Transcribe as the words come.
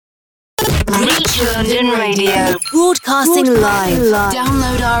Reach London Radio. Broadcasting live.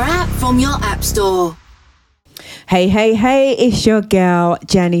 Download our app from your app store. Hey, it's your girl,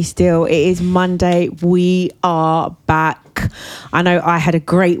 Jenni Steele. It is Monday. We are back. I know I had a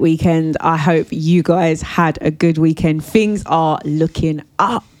great weekend. I hope you guys had a good weekend. Things are looking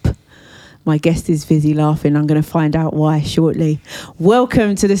up. My guest is busy laughing. I'm going to find out why shortly.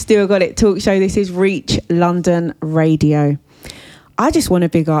 Welcome to the Still Got It talk show. This is Reach London Radio. I just want to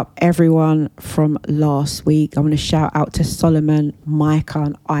big up everyone from last week. I want to shout out to Solomon, Micah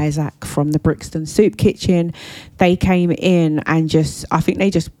and Isaac from the Brixton Soup Kitchen. They came in and I think they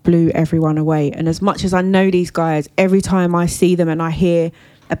just blew everyone away. And as much as I know these guys, every time I see them and I hear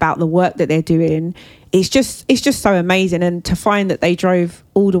about the work that they're doing, it's just so amazing. And to find that they drove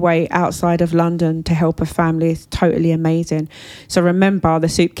all the way outside of London to help a family is totally amazing. So remember, the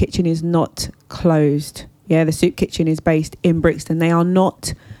Soup Kitchen is not closed. Yeah, the Soup Kitchen is based in Brixton. They are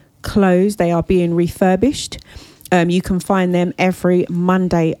not closed. They are being refurbished. You can find them every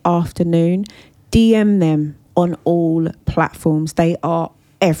Monday afternoon. DM them on all platforms. They are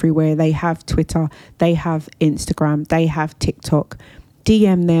everywhere. They have Twitter. They have Instagram. They have TikTok.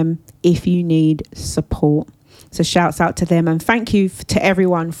 DM them if you need support. So shouts out to them, and thank you to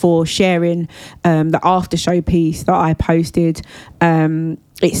everyone for sharing the after show piece that I posted.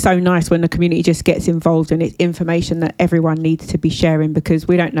 It's so nice when the community just gets involved, and it's information that everyone needs to be sharing because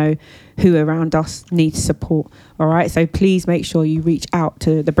we don't know who around us needs support. All right, so please make sure you reach out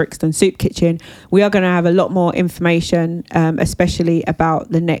to the Brixton Soup Kitchen. We are going to have a lot more information, especially about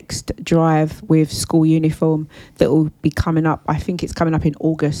the next drive with school uniform that will be coming up. I think it's coming up in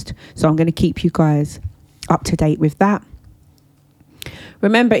August, so I'm going to keep you guys up to date with that.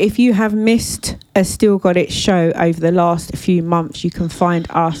 Remember, if you have missed a Still Got It show over the last few months, you can find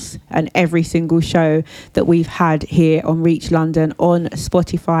us and every single show that we've had here on Reach London on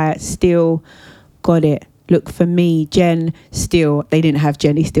Spotify. Still Got It. Look for me, Jen Steele. They didn't have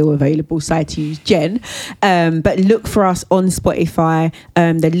Jenni Steele available, so I had to use Jen. But look for us on Spotify.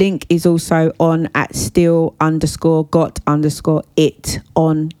 The link is also on at still_got_it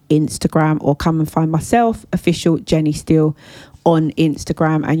on Instagram, or come and find myself, official Jenni Steele, on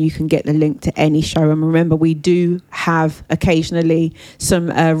Instagram, and you can get the link to any show. And remember, we do have occasionally some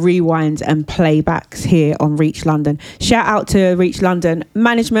rewinds and playbacks here on Reach London. Shout out to Reach London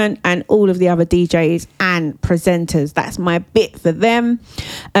management and all of the other DJs and presenters. That's my bit for them.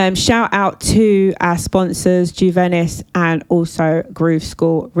 Shout out to our sponsors, Juvenis and also Groove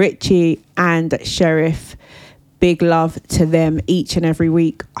School, Richie and Sheriff. Big love to them each and every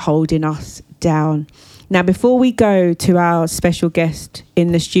week, holding us down. Now, before we go to our special guest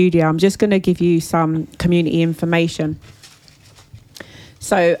in the studio, I'm just going to give you some community information.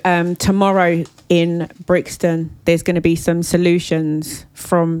 So tomorrow in Brixton, there's going to be some solutions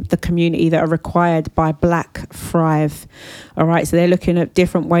from the community that are required by Black Thrive. All right, so they're looking at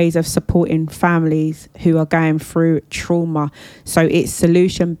different ways of supporting families who are going through trauma. So it's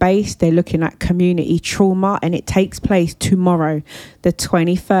solution based. They're looking at community trauma, and it takes place tomorrow, the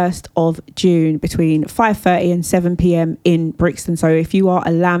 21st of June, between 5:30 and 7 p.m. in Brixton. So if you are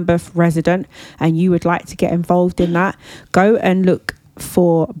a Lambeth resident and you would like to get involved in that, go and look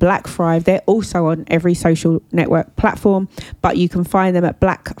for Black Thrive. They're also on every social network platform, but you can find them at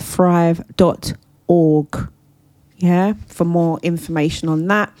blackthrive.org. Yeah, for more information on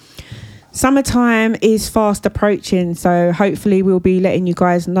that. Summertime is fast approaching, so hopefully we'll be letting you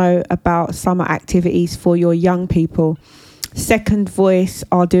guys know about summer activities for your young people. Second Voice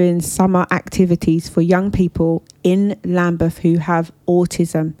are doing summer activities for young people in Lambeth who have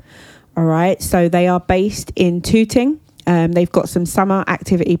autism. All right, so they are based in Tooting. They've got some summer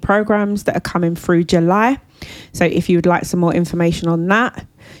activity programs that are coming through July. So if you would like some more information on that,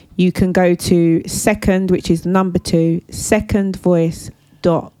 you can go to second, which is number 2,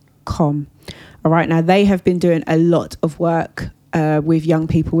 secondvoice.com. All right, now they have been doing a lot of work with young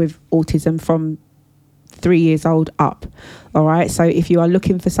people with autism from 3 years old up. All right, so if you are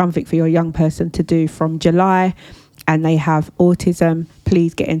looking for something for your young person to do from July and they have autism,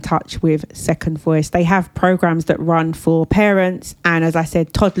 please get in touch with Second Voice. They have programs that run for parents and, as I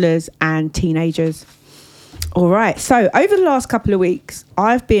said, toddlers and teenagers. All right, so over the last couple of weeks,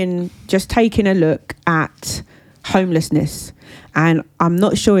 I've been just taking a look at homelessness, and I'm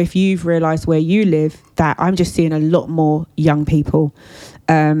not sure if you've realised where you live that I'm just seeing a lot more young people.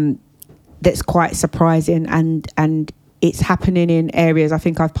 That's quite surprising, and it's happening in areas. I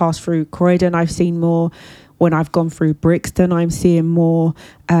think I've passed through Croydon, I've seen more. When I've gone through Brixton, I'm seeing more,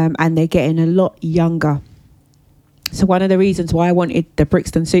 and they're getting a lot younger. So one of the reasons why I wanted the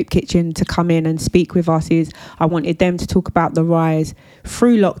Brixton Soup Kitchen to come in and speak with us is I wanted them to talk about the rise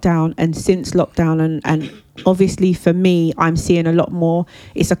through lockdown and since lockdown. And obviously for me, I'm seeing a lot more.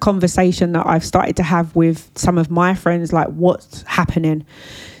 It's a conversation that I've started to have with some of my friends, like what's happening.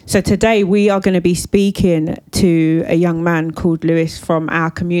 So today we are going to be speaking to a young man called Lewis from our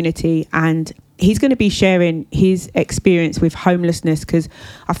community, and he's going to be sharing his experience with homelessness, because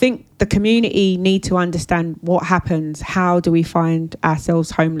I think the community need to understand what happens. How do we find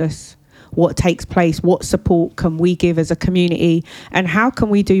ourselves homeless? What takes place? What support can we give as a community? And how can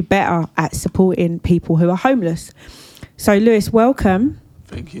we do better at supporting people who are homeless? So Lewis, welcome.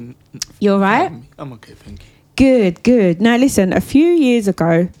 Thank you. You all right? I'm okay, thank you. Good. Now listen, a few years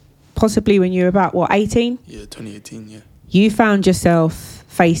ago, possibly when you were about, 18? Yeah, 2018, yeah. You found yourself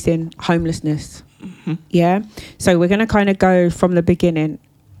facing homelessness. Mm-hmm. Yeah. So we're going to kind of go from the beginning.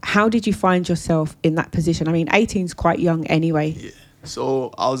 How did you find yourself in that position? I mean, 18 is quite young anyway. Yeah.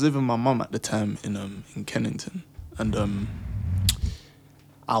 So I was living with my mum at the time in Kennington, and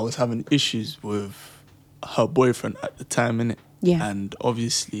I was having issues with her boyfriend at the time, innit? Yeah. And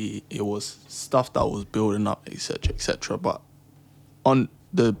obviously it was stuff that was building up, etc., etc. But on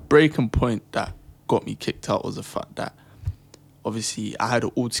the breaking point that got me kicked out was the fact that obviously I had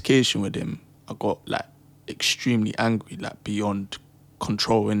an altercation with him. I got like extremely angry, like beyond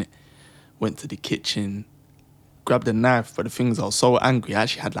control, innit? Went to the kitchen, grabbed a knife, but the thing is I was so angry, I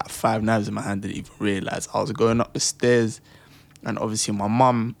actually had like 5 knives in my hand, didn't even realise. I was going up the stairs, and obviously my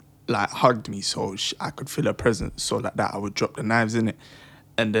mum like hugged me so I could feel her presence, so like that I would drop the knives in it.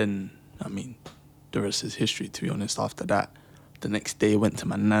 And then, I mean, the rest is history, to be honest. After that, the next day I went to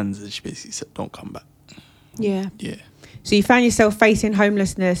my nan's and she basically said, don't come back. Yeah. Yeah. So you found yourself facing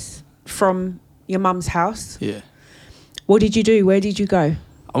homelessness from your mum's house. Yeah. What did you do? Where did you go?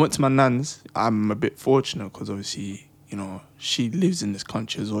 I went to my nan's. I'm a bit fortunate because obviously, you know, she lives in this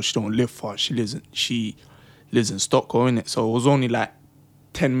country as well. She don't live far. She lives in Stockholm, innit? So it was only like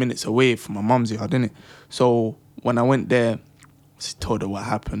 10 minutes away from my mum's yard, innit? So when I went there, she told her what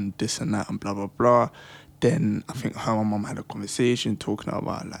happened, this and that, and blah, blah, blah. Then I think her and my mum had a conversation talking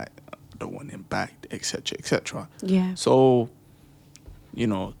about, like, I don't want him back, etc., etc. Yeah. So, you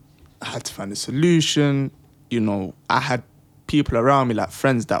know, I had to find a solution. You know, I had people around me, like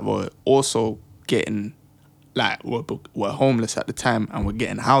friends that were also getting, like, were homeless at the time and were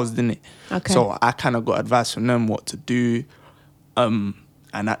getting housed in it. Okay. So I kind of got advice from them what to do. And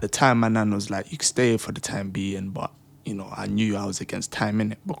at the time, my nan was like, you can stay for the time being, but, you know, I knew I was against time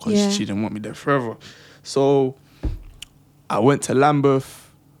in it because she didn't want me there forever. So I went to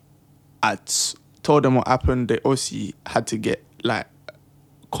Lambeth. I told them what happened. They obviously had to get, like,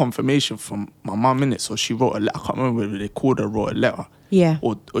 confirmation from my mum in it. So she wrote a letter. I can't remember whether they called her, wrote a letter. Yeah.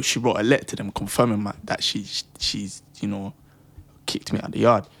 Or she wrote a letter to them confirming that she's, you know, kicked me out of the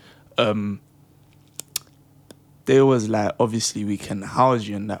yard. They was like, obviously we can house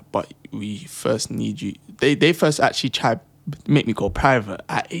you and that, but we first need you. They first actually tried to make me go private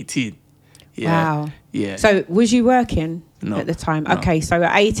at 18. Yeah. Wow. Yeah. So was you working No, at the time? no. Okay, so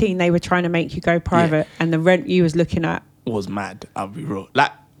at 18 they were trying to make you go private, and the rent you was looking at was mad, I'll be real.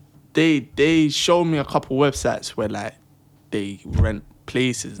 Like, they showed me a couple websites where, like, they rent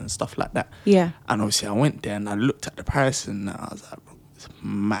places and stuff like that. Yeah. And obviously I went there and I looked at the price and I was like, bro, it's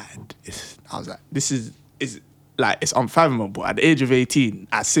mad. I was like, this is like, it's unfathomable. At the age of 18,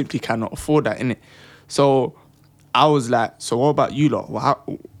 I simply cannot afford that, innit? So I was like, so what about you lot?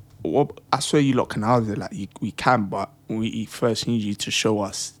 Well, I swear you lot can house it. Like, we can, but we first need you to show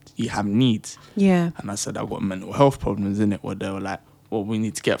us you have needs. Yeah. And I said, I've got mental health problems, innit? Where they were like, well, we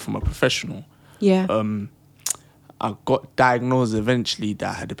need to get from a professional. Yeah. I got diagnosed eventually that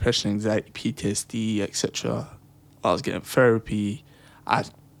I had depression, anxiety, PTSD, etc. I was getting therapy. I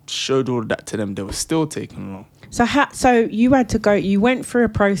showed all that to them. They were still taking long. So you had to go. You went through a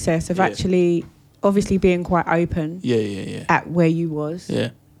process of actually, obviously, being quite open. Yeah. At where you was. Yeah.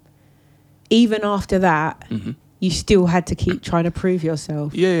 Even after that, Mm-hmm. you still had to keep trying to prove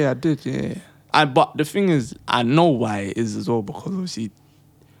yourself. Yeah, I did. Yeah. But the thing is, I know why it is as well, because obviously,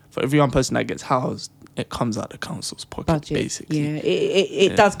 for every young person that gets housed, it comes out the council's pocket, Budget, basically. yeah.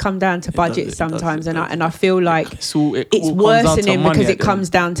 It does come down to budget sometimes, and I feel like it's all worsening because it comes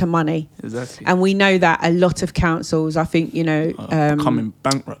down to money. Exactly. And we know that a lot of councils, I think, becoming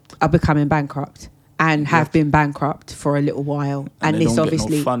bankrupt. are becoming bankrupt and have been bankrupt for a little while. And they this don't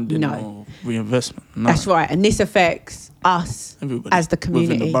obviously, get no funding or reinvestment. No. That's right. And this affects us Everybody as the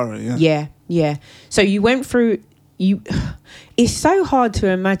community. within the borough, Yeah. So you went through, it's so hard to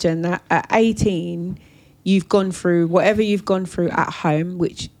imagine that at 18, you've gone through whatever you've gone through at home,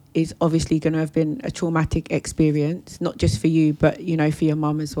 which is obviously going to have been a traumatic experience, not just for you, but, you know, for your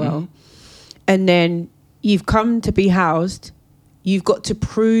mum as well. And then you've come to be housed. You've got to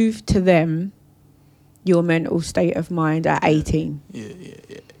prove to them your mental state of mind at 18. Yeah.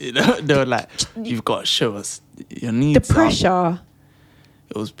 You know, they were like, you've got to show us your needs. The pressure.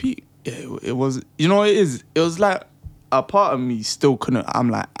 It was peak. Yeah, it was. You know what it is? It was like a part of me still couldn't. I'm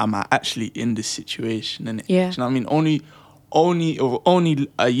like, am I actually in this situation? Innit? Yeah. Do you know what I mean? Only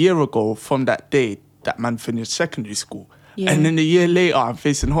a year ago from that day that man finished secondary school, and then a year later I'm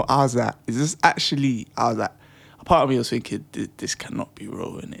facing. I was like, is this actually? I was like, a part of me was thinking, this cannot be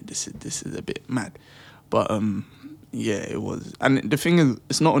real, innit? This is a bit mad, but yeah, it was. And the thing is,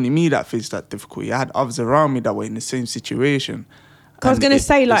 it's not only me that faced that difficulty. I had others around me that were in the same situation. I was going to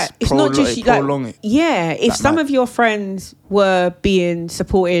say, like, it's not just like, yeah, if some of your friends were being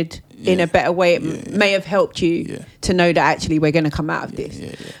supported in a better way, it may have helped you to know that actually we're going to come out of this.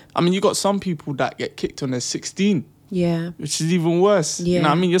 Yeah. I mean, you got some people that get kicked when they're 16. Yeah. Which is even worse. Yeah. You know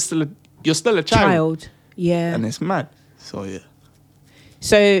what I mean? You're still a child. Yeah. And it's mad. So, yeah.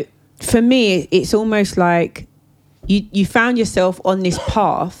 So, for me, it's almost like you found yourself on this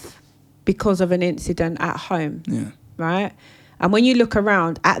path because of an incident at home. Yeah. Right? And when you look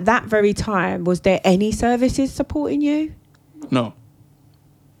around, at that very time, was there any services supporting you? No.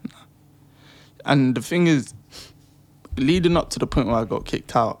 And the thing is, leading up to the point where I got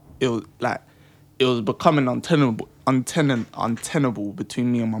kicked out, it was becoming untenable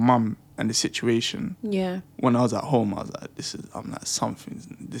between me and my mum and the situation. Yeah. When I was at home, I was like, this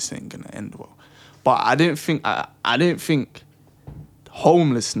ain't gonna end well. But I didn't think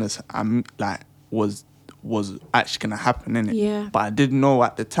homelessness was actually gonna happen, innit? Yeah. But I did know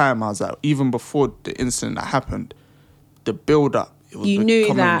at the time, I was like, even before the incident that happened, the build up, it was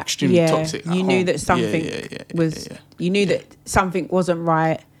becoming extremely toxic. You knew that something you knew that something wasn't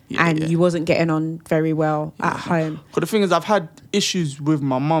right, and you wasn't getting on very well at home. But the thing is, I've had issues with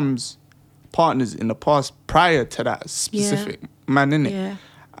my mum's partners in the past prior to that specific man, innit? Yeah.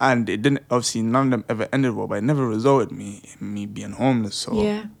 And it didn't, obviously, none of them ever ended well, but it never resulted in me being homeless. So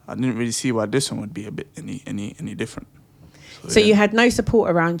I didn't really see why this one would be a bit any different. So you had no support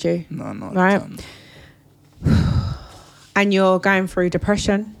around you? No. Right? And you're going through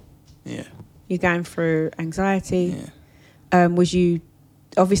depression? Yeah. You're going through anxiety? Yeah. Was you,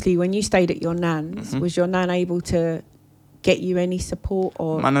 obviously, when you stayed at your nan's, was your nan able to get you any support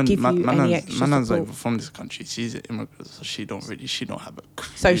or give you any extra support? My nan's not even from this country. She's an immigrant, so she don't have a...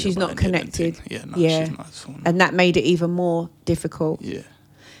 So she's not connected? She's not at all. And that made it even more difficult? Yeah.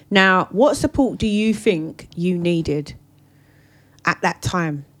 Now, what support do you think you needed at that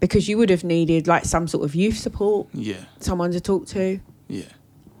time? Because you would have needed like some sort of youth support. Yeah. Someone to talk to. Yeah.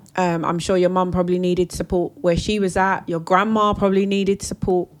 I'm sure your mum probably needed support where she was at. Your grandma probably needed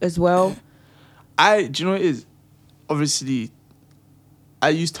support as well. Yeah. Do you know what it is? Obviously, I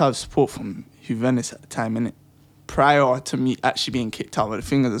used to have support from Venice at the time, innit? Prior to me actually being kicked out. But the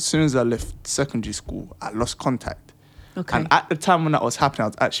thing is, as soon as I left secondary school, I lost contact. Okay. And at the time when that was happening, I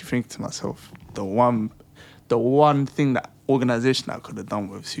was actually thinking to myself, the one thing, that organisation I could have done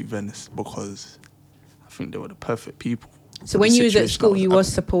was Venice, because I think they were the perfect people. So when you was at school, you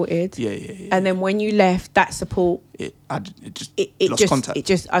was supported. Yeah. And then when you left, that support, it lost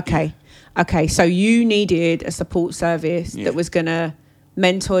contact. Okay. So you needed a support service that was gonna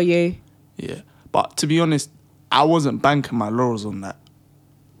mentor you. Yeah, but to be honest, I wasn't banking my laurels on that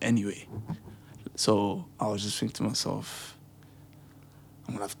anyway. So I was just thinking to myself,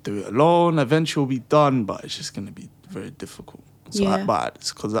 I'm gonna have to do it alone. Eventually, it'll be done, but it's just gonna be very difficult. So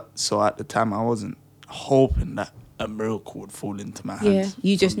at the time, I wasn't hoping that a miracle would fall into my hands.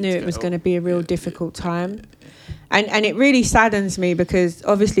 Yeah, you just knew it was going to be a real difficult time. And it really saddens me because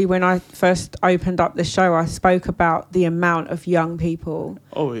obviously when I first opened up the show, I spoke about the amount of young people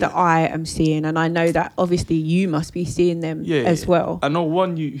that I am seeing. And I know that obviously you must be seeing them as well. I know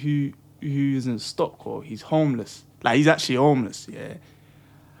one who is in Stockholm. He's homeless. Like, he's actually homeless, yeah.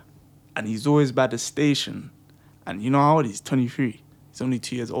 And he's always by the station. And you know how old he is? 23. He's only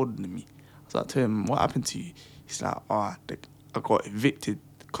 2 years older than me. So I told him, what happened to you? He's like, I got evicted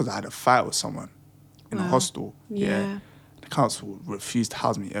because I had a fight with someone in a hostel. Yeah. The council refused to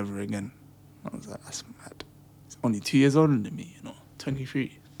house me ever again. I was like, that's mad. He's only 2 years older than me,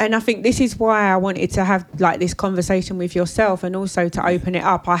 23. And I think this is why I wanted to have like this conversation with yourself and also to open it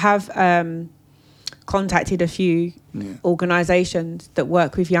up. I have contacted a few organisations that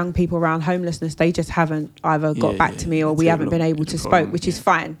work with young people around homelessness. They just haven't either got back to me or we haven't been able to speak, which is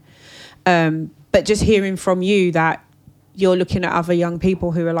fine. But just hearing from you that you're looking at other young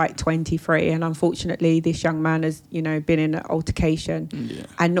people who are like 23, and unfortunately this young man has, you know, been in an altercation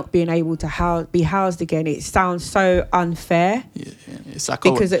and not being able to be housed again. It sounds so unfair. Yeah. It's like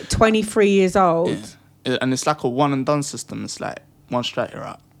because at 23 years old, and it's like a one and done system. It's like one strike, you're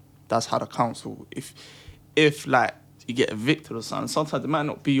out. That's how the council. If like you get evicted or something, sometimes it might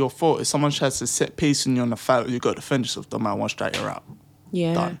not be your fault. If someone tries to set pace on you on a fight, you got to defend yourself. Don't matter, one strike, you're out.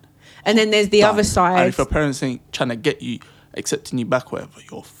 Yeah. Done. And then there's the other side. And if your parents ain't trying to get you, accepting you back, whatever,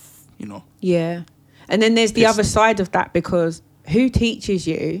 you know. Yeah. And then there's the other side of that, because who teaches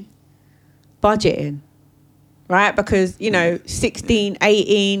you budgeting, right? Because, you know, 16,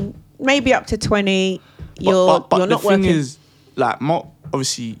 18, maybe up to 20, you're not working. But the thing is, like,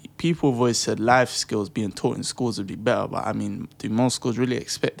 obviously, people have always said life skills being taught in schools would be better. But, I mean, do most schools really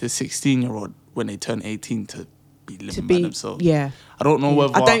expect a 16-year-old when they turn 18 to be living by themselves? Yeah. I don't know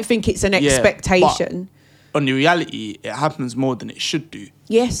whether... I don't think it's an expectation. But on the reality, it happens more than it should do.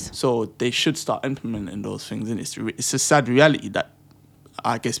 Yes. So they should start implementing those things. And it's a sad reality that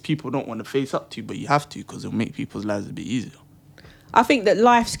I guess people don't want to face up to, but you have to, because it'll make people's lives a bit easier. I think that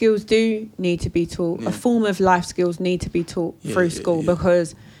life skills do need to be taught. A form of life skills need to be taught through school,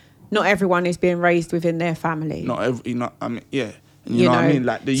 because not everyone is being raised within their family. And you know what I mean?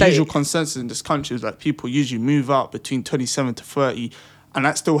 Like, the usual consensus in this country is like people usually move out between 27 to 30, and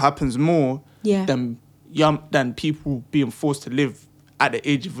that still happens more than people being forced to live at the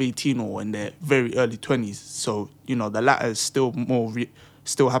age of 18 or in their very early 20s. So, you know, the latter is still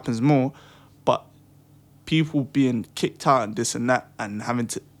still happens more, but people being kicked out and this and that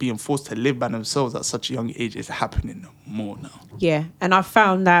and being forced to live by themselves at such a young age is happening more now. Yeah, and I've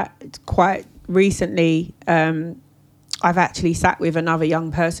found that quite recently. I've actually sat with another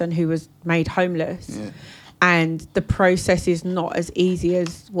young person who was made homeless. Yeah. And the process is not as easy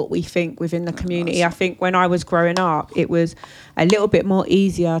as what we think within the community. I think when I was growing up, it was a little bit more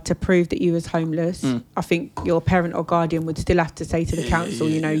easier to prove that you was homeless. I think your parent or guardian would still have to say to the council,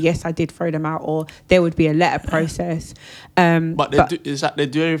 yes, I did throw them out, or there would be a letter process. It's like they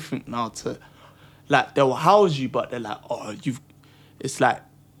do everything now to, like, they'll house you, but they're like, it's like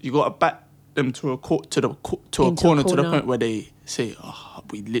you got to back them to a corner to the point where they say,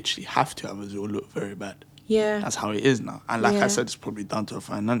 we literally have to, otherwise it will look very bad. Yeah. That's how it is now. And like I said, it's probably down to a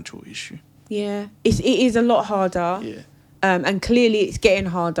financial issue. Yeah. It is a lot harder. Yeah. And clearly it's getting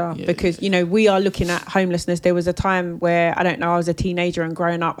harder because, you know, we are looking at homelessness. There was a time where, I don't know, I was a teenager and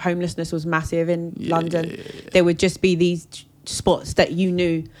growing up, homelessness was massive in London. There would just be these spots that you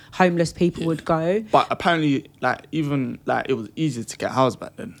knew homeless people would go. But apparently, like, even, like, it was easier to get housed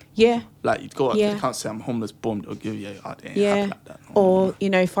back then. Yeah. Like, you'd go up to the council, say, I'm homeless, boom, they'll give you a like that. Or,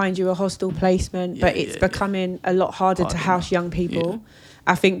 you know, find you a hostel placement. But it's becoming a lot harder to house young people. Yeah.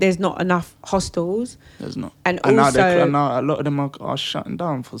 I think there's not enough hostels. There's not. And also... now a lot of them are shutting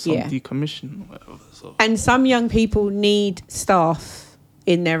down for some decommission or whatever. So. And some young people need staff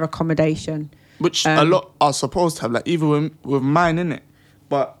in their accommodation. Which a lot are supposed to have, like, even with mine, innit?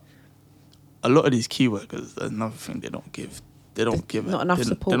 But a lot of these key workers, there's another thing they don't give. They don't give not enough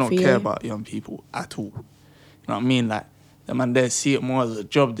support. They don't care about young people at all. You know what I mean? Like, the man there see it more as a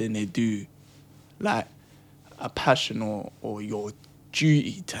job than they do, like, a passion or your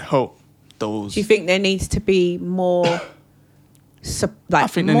duty to help those. Do you think there needs to be more,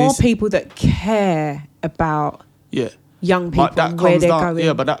 more people that care about young people and where they're going?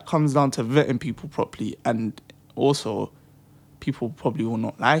 Yeah, but that comes down to vetting people properly, and also people probably will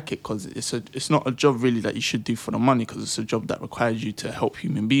not like it because it's not a job really that you should do for the money, because it's a job that requires you to help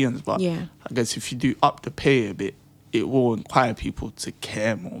human beings. But I guess if you do up the pay a bit, it will inspire people to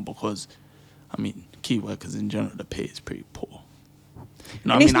care more, because, I mean, key workers in general, the pay is pretty poor. You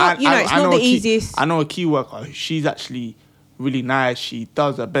know what I mean? It's not the easiest. I know a key worker, she's actually really nice. She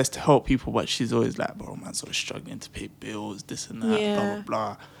does her best to help people, but she's always like, bro, man, sort of struggling to pay bills, this and that, blah, blah,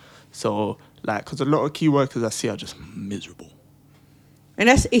 blah. So, like, because a lot of key workers I see are just miserable. And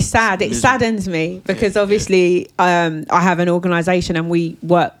it's sad. It saddens me because obviously I have an organisation and we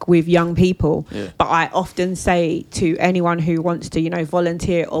work with young people. Yeah. But I often say to anyone who wants to, you know,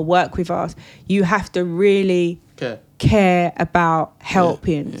 volunteer or work with us, you have to really care about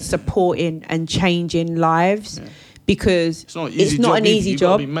helping, supporting and changing lives. Yeah. Because it's not an easy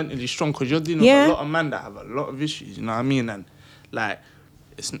job. You've got to be mentally strong, because you're dealing with a lot of men that have a lot of issues, you know what I mean? And, like,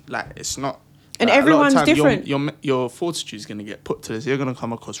 it's not... And everyone's different. Your fortitude is going to get put to this. You're going to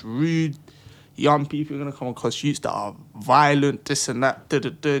come across rude young people. You're going to come across youths that are violent, this and that, do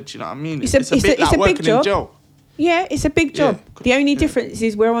you know what I mean? It's a bit like working in jail. Yeah, it's a big job. The only difference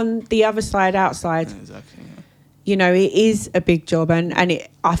is we're on the other side, outside. Yeah, exactly, you know, it is a big job, and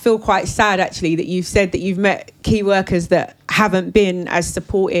I feel quite sad actually that you've said that you've met key workers that haven't been as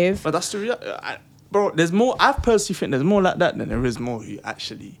supportive. But that's the reality, bro. There's more. I personally think there's more like that than there is more who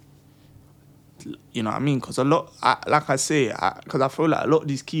actually, you know what I mean? Because because I feel like a lot of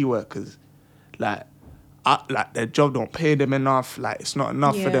these key workers, like their job don't pay them enough. Like it's not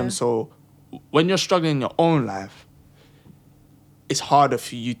enough for them. So when you're struggling in your own life, it's harder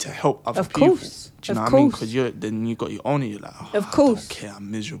for you to help other people. Do you know what I mean? Because then you got your own, and you're like, of course. I don't care,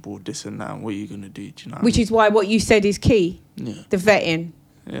 I'm miserable, this and that, and what are you going to do? Do you know what Which I mean? is why what you said is key. Yeah. The vetting,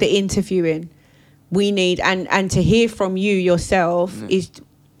 the interviewing. We need, and to hear from you yourself is,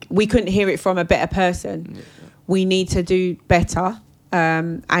 we couldn't hear it from a better person. Yeah. We need to do better,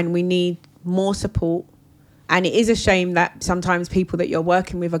 and we need more support. And it is a shame that sometimes people that you're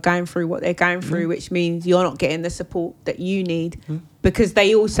working with are going through what they're going through, which means you're not getting the support that you need, because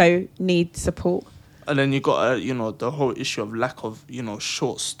they also need support. And then you got, the whole issue of lack of,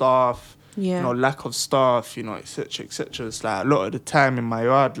 short staff, lack of staff, et cetera, et cetera. It's like a lot of the time in my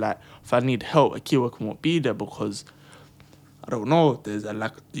yard, like if I need help, a key worker won't be there because, I don't know, there's a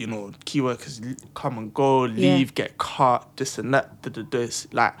lack, key workers come and go, leave, get cut, this and that, this.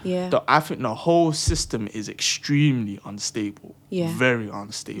 Like, I think the whole system is extremely unstable. Yeah. Very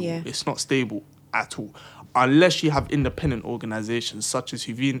unstable. Yeah. It's not stable at all. Unless you have independent organizations such as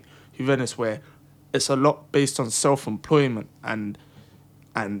Juvenis, where it's a lot based on self-employment and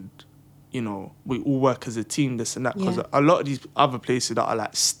we all work as a team, this and that. Because a lot of these other places that are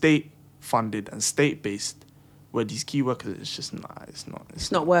like state-funded and state-based, where these key workers, it's just it's not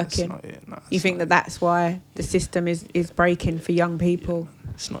working. It's not it. No, you think that's why the system is breaking for young people?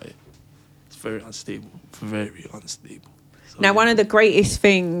 Yeah, it's not it. It's very unstable. Very unstable. So, now, one of the greatest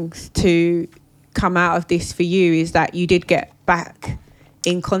things to come out of this for you is that you did get back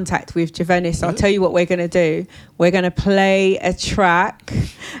in contact with Juvenis. So I'll tell you what we're going to do. We're going to play a track,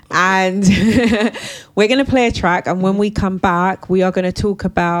 and and when we come back, we are going to talk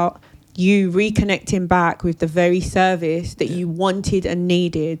about you reconnecting back with the very service that you wanted and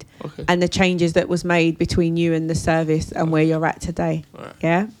needed, and the changes that was made between you and the service and where you're at today. Right.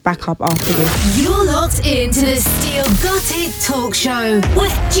 Yeah? Back up after this. You're locked into the Steele Got It Talk Show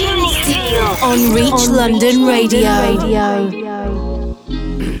with Jenni Steele on Reach London Radio.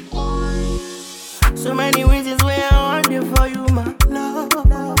 So many reasons why I want it for you, my love.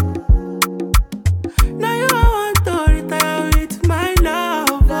 Now you want to retire with my love.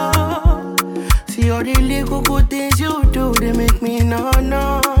 See all the little good things you do, they make me no.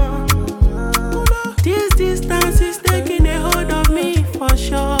 This distance is taking a hold of me for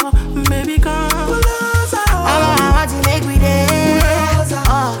sure. Baby, come. I want to make me there.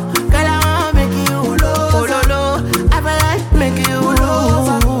 Girl, I want to make you. I feel like make you.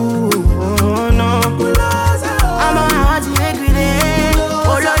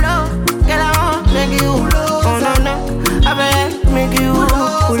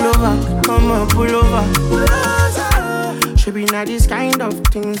 Pull over. Should be not these kind of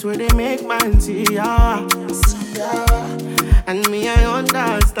things where they make man see ya. And me, I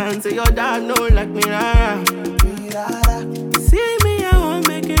understand. Say your dad know like me, rara. See me, I won't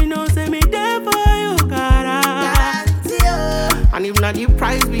make it no. Say me there for you, gotta. And if not the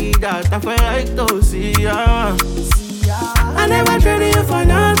price be that, I feel like to see ya. I never traded you for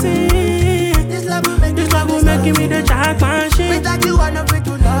nothing. This love will make me the jackpot shit. Without you, I'm not free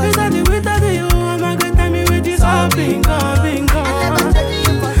to love. Without you, I'm a good time with this all bingo. I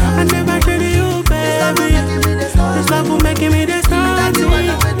never traded you, baby. This love will make me the starting.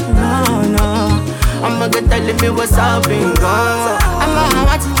 No. I'm a good telling me what's up, bingo. I'm a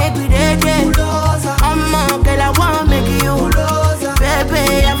want to make me there. I'm a girl, I want to make you. Baby,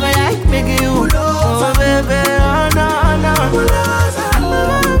 I feel like making you. Oh, baby, oh, no.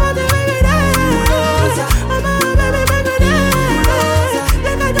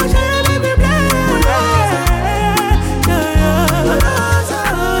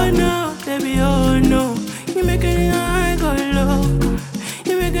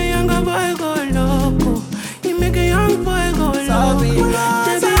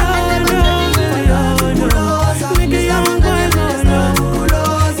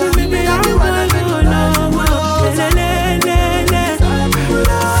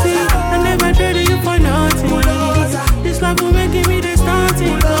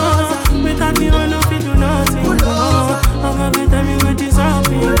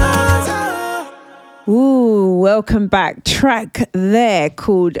 Welcome back. Track there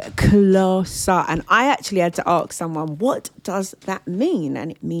called Closer. And I actually had to ask someone, what does that mean?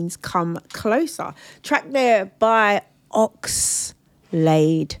 And it means come closer. Track there by Ox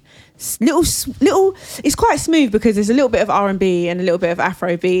laid. Little, it's quite smooth because there's a little bit of R&B and a little bit of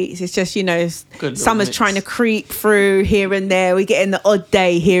Afro beats. It's just, summer's mix. trying to creep through here and there. We get in the odd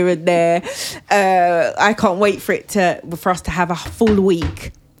day here and there. I can't wait for us to have a full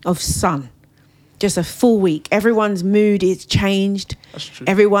week of sun. Just a full week. Everyone's mood is changed. That's true.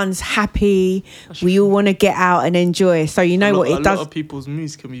 Everyone's happy. We all want to get out and enjoy. So what it does. A lot of people's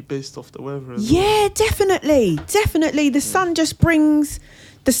moods can be based off the weather. Yeah, definitely. The sun just brings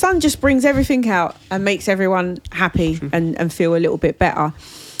everything out and makes everyone happy and feel a little bit better.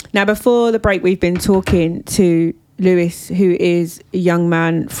 Now, before the break, we've been talking to Lewis, who is a young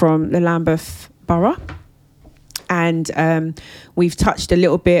man from the Lambeth Borough. And we've touched a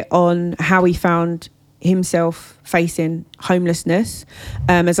little bit on how he found himself facing homelessness.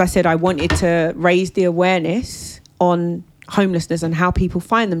 As I said, I wanted to raise the awareness on homelessness and how people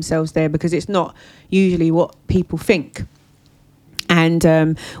find themselves there, because it's not usually what people think.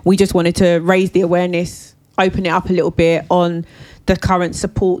 And we just wanted to raise the awareness, open it up a little bit on the current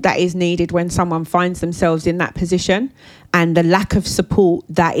support that is needed when someone finds themselves in that position, and the lack of support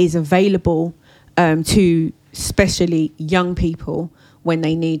that is available to especially young people when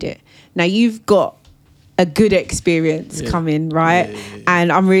they need it. Now, you've got a good experience coming, right? Yeah. And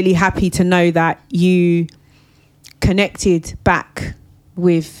I'm really happy to know that you connected back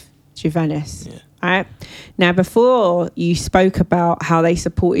with Juvenis. Yeah. Right? Now, before you spoke about how they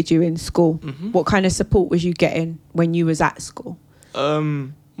supported you in school, what kind of support was you getting when you was at school?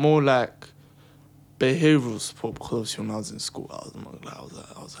 More like behavioural support, because obviously when I was in school,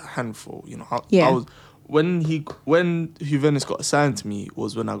 I was a handful. I was when Juvenis got assigned to me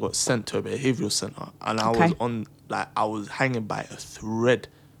was when I got sent to a behavioural centre, and I was hanging by a thread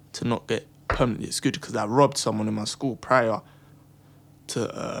to not get permanently excluded because I robbed someone in my school prior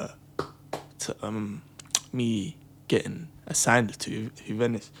to me getting assigned to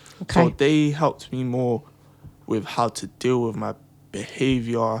Juvenis. Okay. So they helped me more with how to deal with my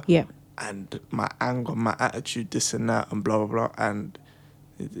behaviour and my anger, my attitude, this and that, and blah, blah, blah. And,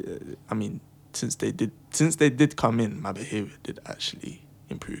 since they did come in, my behaviour did actually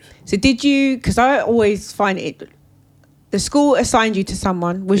improve. So did you, because I always find it, the school assigned you to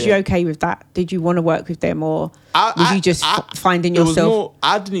someone, was you okay with that? Did you want to work with them, or was you just finding yourself?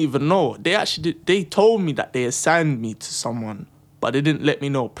 I didn't even know. They told me that they assigned me to someone, but they didn't let me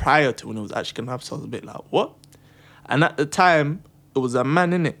know prior to when it was actually going to happen. So I was a bit like, what? And at the time, it was a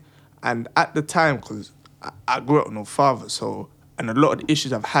man in it. And at the time, because I grew up with no father, and a lot of the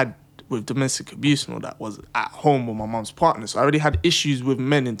issues I've had with domestic abuse and all that was at home with my mom's partner. So I already had issues with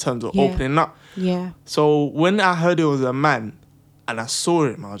men in terms of opening up. Yeah. So when I heard it was a man and I saw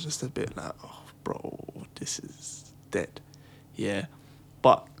him, I was just a bit like, oh, bro, this is dead. Yeah.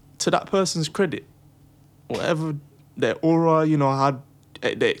 But to that person's credit, whatever their aura, how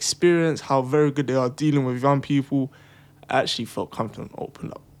their experience, how very good they are dealing with young people, I actually felt comfortable and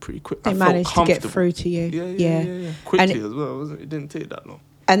opened up pretty quick. They managed to get through to you. Yeah. Quickly as well. It didn't take that long.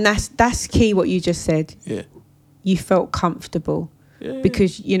 And that's key, what you just said. Yeah. You felt comfortable.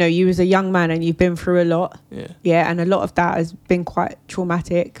 Because, you was a young man and you've been through a lot. Yeah. Yeah, and a lot of that has been quite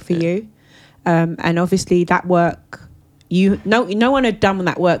traumatic for you. And obviously that work, no one had done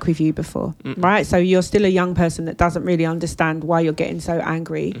that work with you before, right? So you're still a young person that doesn't really understand why you're getting so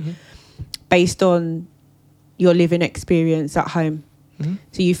angry based on your living experience at home.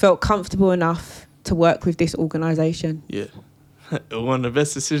 So you felt comfortable enough to work with this organisation. Yeah. One of the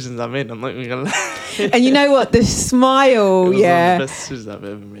best decisions I made, I'm not even gonna lie. And you know what? The smile, one of the best decisions I've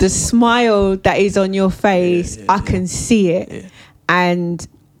ever made. The smile that is on your face, I can see it. Yeah. And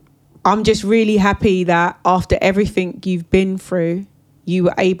I'm just really happy that after everything you've been through, you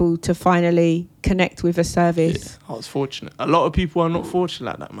were able to finally connect with a service. Yeah, I was fortunate. A lot of people are not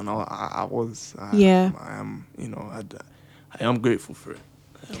fortunate like that, man. I am grateful for it.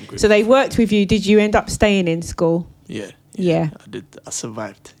 So they worked with you. Did you end up staying in school? Yeah. I did. I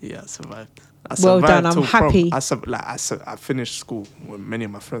survived. Yeah, I survived. Well done. I'm happy. I finished school when many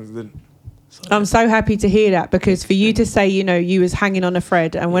of my friends didn't. So, I'm so happy to hear that, because for you to say, you was hanging on a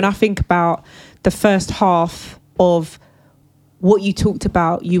thread. And when I think about the first half of what you talked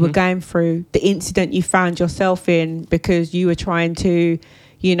about, you were going through, the incident you found yourself in because you were trying to,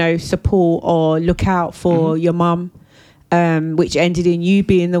 support or look out for your mum, which ended in you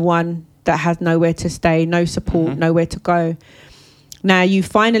being the one that had nowhere to stay, no support, nowhere to go. Now you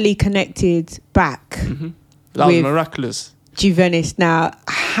finally connected back. That was miraculous. Juvenis. Now,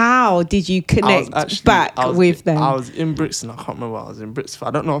 how did you connect back with them? I was in Brixton. I can't remember where I was in Brixton.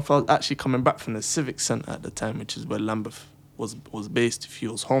 I don't know if I was actually coming back from the Civic Centre at the time, which is where Lambeth was based. If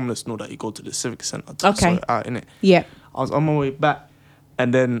you was homeless, know that you go to the Civic Centre to sort it out, innit? Yeah. I was on my way back,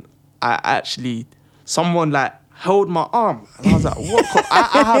 And then someone like held my arm, and I was like, "What?"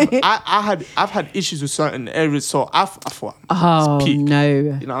 I've had issues with certain areas, so I thought, Oh, it's peak. no.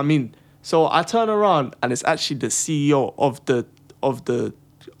 You know what I mean? So I turn around, and it's actually the CEO of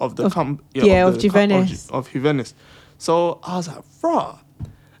Juvenis. So I was like, "Bruh."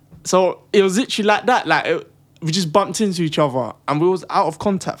 So it was literally like that. Like we just bumped into each other, and we was out of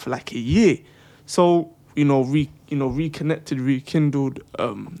contact for like a year. So reconnected, rekindled.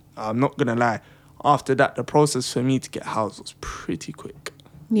 I'm not gonna lie. After that, the process for me to get housed was pretty quick.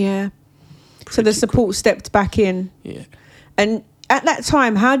 Yeah. So the support stepped back in. Yeah. And at that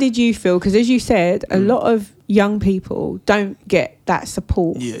time, how did you feel? Because as you said, a lot of young people don't get that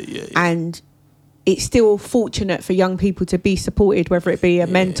support. Yeah. And it's still fortunate for young people to be supported, whether it be a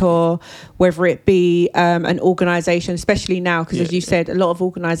mentor, whether it be an organisation, especially now, because as you said, a lot of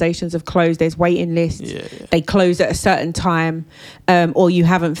organisations have closed. There's waiting lists. Yeah. They close at a certain time, or you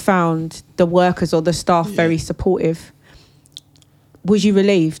haven't found the workers or the staff very supportive. Was you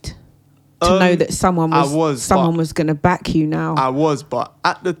relieved to know that someone was going to back you now? I was, but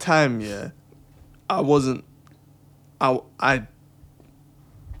at the time, I wasn't. I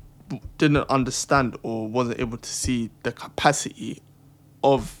didn't understand or wasn't able to see the capacity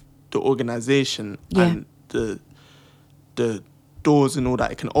of the organisation and the doors and all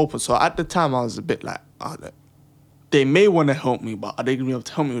that it can open. So at the time, I was a bit like, they may want to help me, but are they going to be able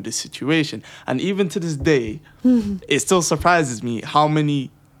to help me with this situation? And even to this day, it still surprises me how many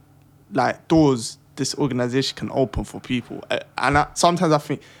like doors this organisation can open for people. And sometimes I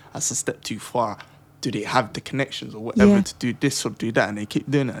think that's a step too far. Do they have the connections or whatever to do this or do that? And they keep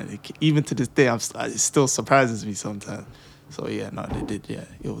doing it. And even to this day, it still surprises me sometimes. So they did. Yeah,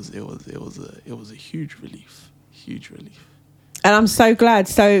 it was a huge relief. Huge relief. And I'm so glad.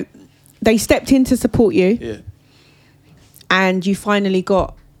 So they stepped in to support you. Yeah. And you finally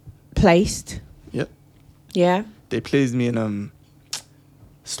got placed. Yep. Yeah. They placed me in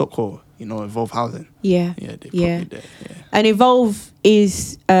Stockholm, Evolve Housing. Yeah. Yeah, they put me there. Yeah. And Evolve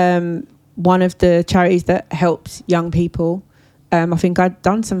is one of the charities that helps young people. I think I'd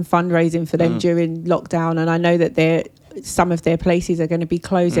done some fundraising for them during lockdown, and I know that some of their places are going to be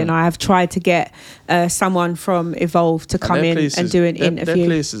closing. I have tried to get someone from Evolve to come in and do an interview. Their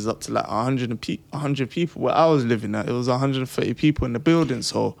place is up to like 100 people. Where I was living at, it was 130 people in the building.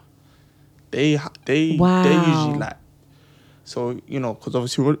 So they usually like, so because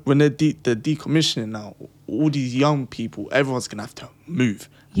obviously when they're decommissioning now, all these young people, everyone's gonna have to move.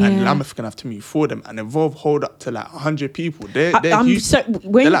 Yeah. And Lambeth gonna have to move for them, and Evolve hold up to like 100 people. They're huge. So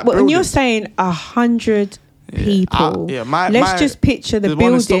when you're saying 100 people, let's just picture the building.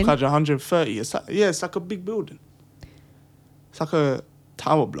 One in Stockholm had 130. It's like a big building. It's like a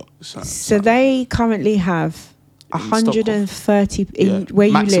tower block. So they currently have 130 where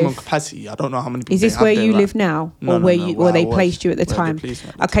you live. Maximum capacity. I don't know how many people. Is this where you live now, or where they placed you at the time?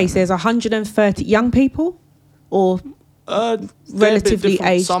 Okay, so there's 130 young people, or relatively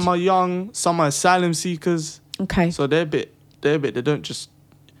aged. Some are young, some are asylum seekers. Okay. So they're a bit. They don't just.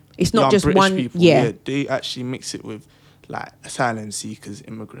 It's not just British one. People. Yeah. They actually mix it with like asylum seekers,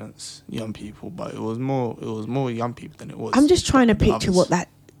 immigrants, young people. But it was more young people than it was. I'm just trying to picture what that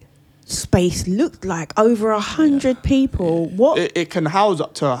space looked like. Over 100 people. Yeah. What? It can house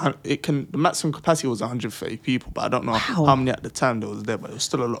up to 100. The maximum capacity was 130 people, but I don't know how many at the time there was there. But it was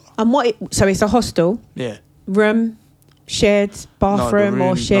still a lot. And so it's a hostel. Yeah. Room, shared bathroom,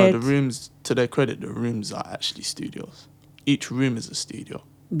 or shared. No, the rooms. To their credit, the rooms are actually studios. Each room is a studio.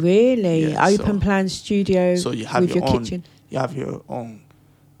 Really? Yeah, Open plan studio. So you have with your own kitchen. You have your own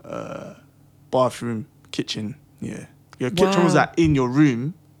bathroom, kitchen. Yeah, your kitchen was like in your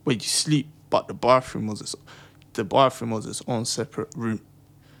room where you sleep, but the bathroom was its own separate room.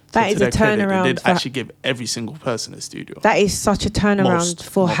 That is a turnaround. They did actually give every single person a studio. That is such a turnaround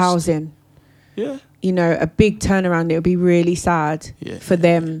for housing. Yeah. A big turnaround. It would be really sad for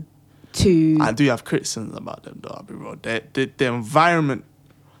them to. I do have criticisms about them, though. I'll be real. The environment,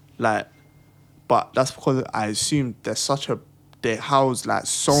 but that's because I assume they house like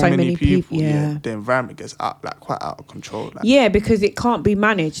so many people. Yeah. The environment gets quite out of control. Yeah, because it can't be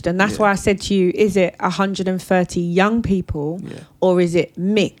managed, and that's why I said to you: is it 130 young people, or is it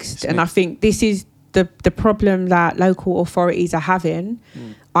mixed? And I think this is the problem that local authorities are having.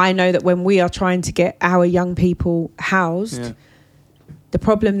 I know that when we are trying to get our young people housed, the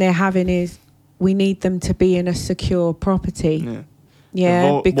problem they're having is we need them to be in a secure property.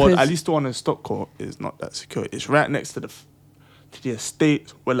 Because at least the one in Stockholm is not that secure. It's right next to the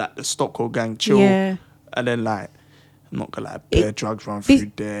estate where like the Stockholm gang chill, and then like I'm not gonna lie, bare drugs run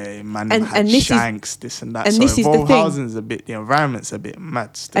through there, man. And shanks, this and that. And so this is the thing. housing's the environment's a bit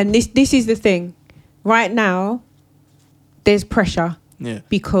mad still. And this is the thing. Right now, there's pressure. Yeah.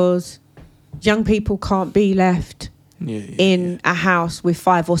 Because young people can't be left in a house with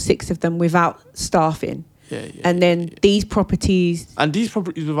 5 or 6 of them without staffing. And then these properties... And these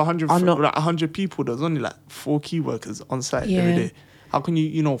properties with 100 people, there's only like 4 key workers on site every day. How can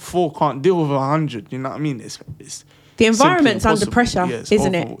you 4 can't deal with 100? You know what I mean? It's the environment's under pressure,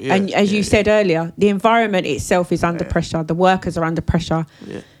 isn't awful. it? And as you said earlier, the environment itself is under pressure. The workers are under pressure.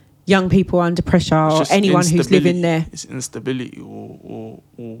 Yeah. Young people are under pressure, or anyone who's living there. It's instability all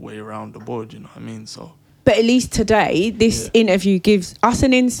way around the board, you know what I mean? So, but at least today, this interview gives us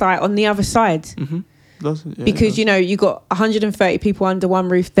an insight on the other side. Mm-hmm. Because, you got 130 people under one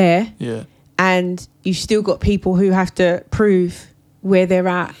roof there. Yeah. And you still got people who have to prove where they're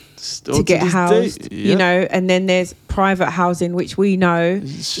at to get housed, and then there's private housing, which we know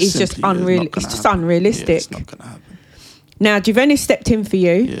is just unreal. It's just unrealistic. Yeah, it's not going to happen. Now, Giovanni stepped in for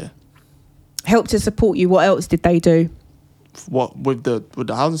you, helped to support you. What else did they do? What with the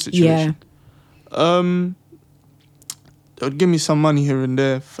housing situation? Yeah. They would give me some money here and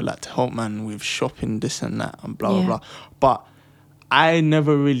there for to help man with shopping, this and that, and blah blah blah. But I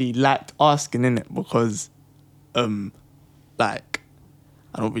never really liked asking in it because,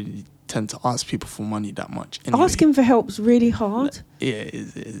 I don't really tend to ask people for money that much. Anyway. Asking for help's really hard. Yeah,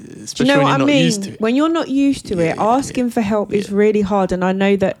 especially do you know when what you're not mean? used to it. When you're not used to it, asking for help is really hard. And I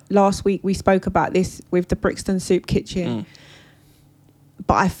know that last week we spoke about this with the Brixton Soup Kitchen.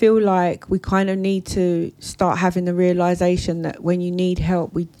 But I feel like we kind of need to start having the realisation that when you need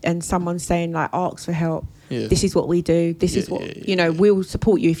help, and someone's saying ask for help, this is what we do, this is what, we'll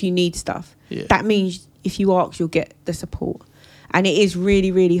support you if you need stuff. Yeah. That means if you ask, you'll get the support. And it is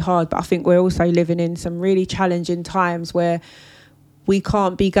really, really hard. But I think we're also living in some really challenging times where we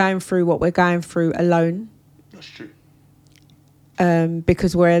can't be going through what we're going through alone. That's true.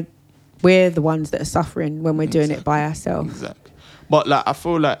 Because we're the ones that are suffering when we're doing it by ourselves. Exactly. But I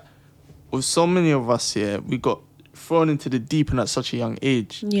feel like with so many of us here, we got thrown into the deep end at such a young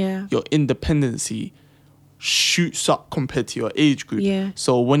age. Yeah. Your independency shoots up compared to your age group. Yeah.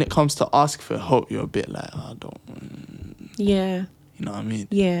 So when it comes to ask for help, you're a bit I don't... Yeah. You know what I mean?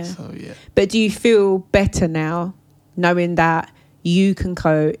 Yeah. So, yeah. But do you feel better now knowing that you can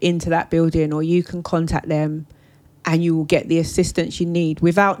go into that building or you can contact them and you will get the assistance you need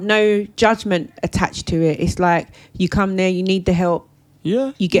without no judgment attached to it? It's like you come there, you need the help.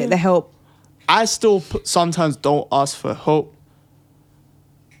 Yeah. You get the help. I still sometimes don't ask for help.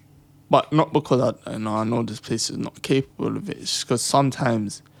 But not because I know this place is not capable of it. It's just because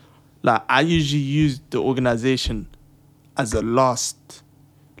sometimes, I usually use the organisation as a last,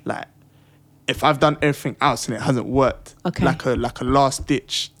 if I've done everything else and it hasn't worked, like a last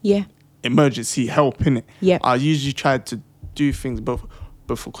ditch emergency help, innit? Yeah. I usually try to do things before,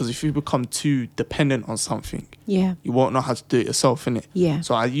 because if you become too dependent on something, you won't know how to do it yourself, innit? Yeah.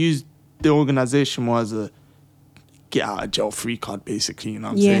 So I use the organisation more as a get out of jail free card, basically, you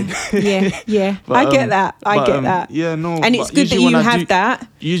know what I'm saying? Yeah. But, I get that. I get that. Yeah, no. And it's good that you have that.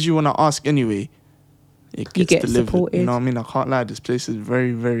 Usually when I ask anyway, it gets delivered. Supported. You know what I mean? I can't lie. This place is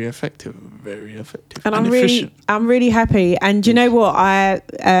very, very effective. Very effective. And efficient. I'm really happy. And do you know what? I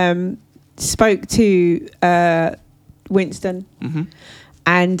spoke to Winston. Mm-hmm.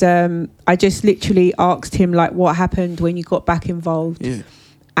 And I just literally asked him what happened when you got back involved. Yeah.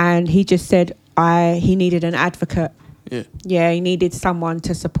 And he just said he needed an advocate. Yeah. Yeah, he needed someone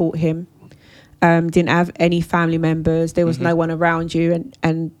to support him. Didn't have any family members. There was no one around you.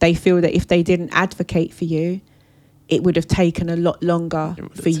 And they feel that if they didn't advocate for you, it would have taken a lot longer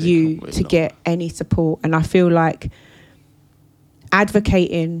for you to get any support. And I feel like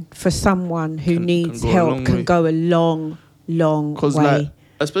advocating for someone who needs help can go a long way. Because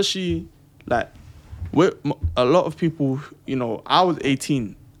especially with a lot of people, I was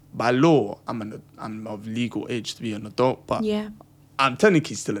 18. By law, I'm of legal age to be an adult, but I'm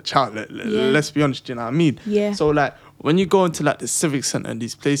technically still a child. Let's be honest, you know what I mean? Yeah. So when you go into the civic centre and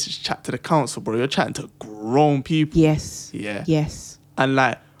these places, chat to the council, bro, you're chatting to grown people. Yes. Yeah. Yes. And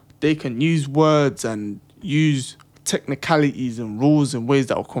they can use words and use technicalities and rules in ways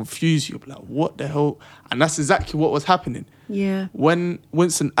that will confuse you. Like, what the hell? And that's exactly what was happening. Yeah. When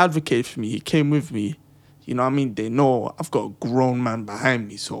Winston advocated for me, he came with me. You know what I mean? They know I've got a grown man behind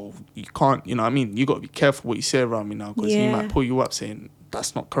me, so you can't, you know what I mean? You got to be careful what you say around me now, because he might pull you up saying,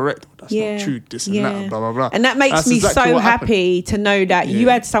 that's not correct, or that's not true, this and that, and blah, blah, blah. And that makes me so happy to know that you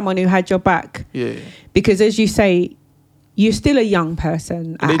had someone who had your back. Yeah. Because as you say, you're still a young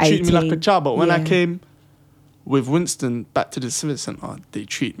person at 18. They treat me like a child, but when I came, with Winston, back to the Civic Centre, they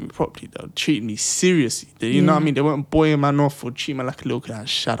treated me properly. They treated me seriously. You know what I mean? They weren't boying man off or treating me like a little kid and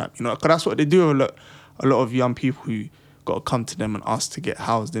shut up. You know, because that's what they do with a lot of young people who got to come to them and ask to get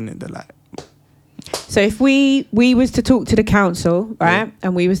housed in it. They're like... So if we was to talk to the council, right,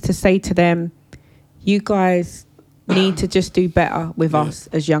 and we was to say to them, you guys need to just do better with us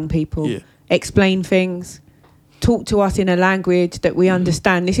as young people. Yeah. Explain things. Talk to us in a language that we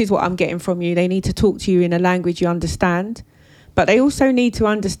understand. This is what I'm getting from you. They need to talk to you in a language you understand. But they also need to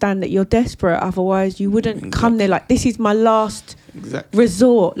understand that you're desperate. Otherwise, you wouldn't come there like, this is my last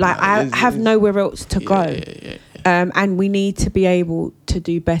resort. Like, I have nowhere else to go. And we need to be able to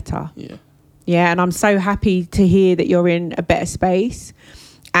do better. Yeah, and I'm so happy to hear that you're in a better space.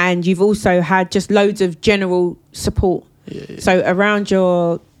 And you've also had just loads of general support. So around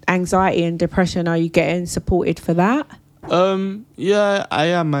your anxiety and depression, are you getting supported for that? Yeah, I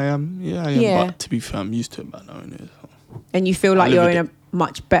am. Yeah. But to be fair, I'm used to it by now. And you feel like you're in a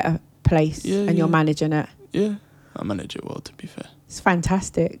much better place and you're managing it? Yeah, I manage it well, to be fair. It's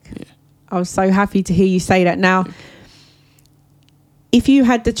fantastic. Yeah. I was so happy to hear you say that. Now, if you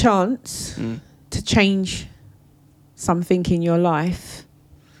had the chance to change something in your life,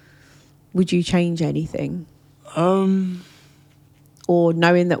 would you change anything? Or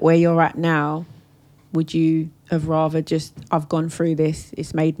knowing that where you're at now, would you have rather just, I've gone through this,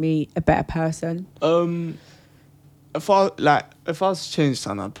 it's made me a better person? If I was to change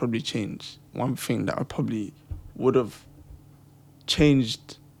something, I'd probably change one thing that I probably would have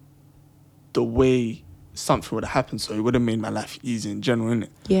changed the way something would have happened, so it would have made my life easy in general, innit?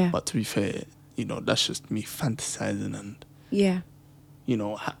 Yeah. But to be fair, you know, that's just me fantasizing and you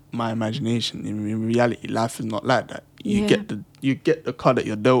know, my imagination. In reality, life is not like that. You get the card that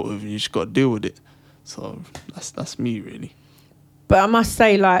you're dealt with, and you just got to deal with it. So that's me, really. But I must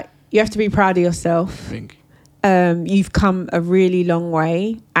say, like, you have to be proud of yourself. Thank you. You've come a really long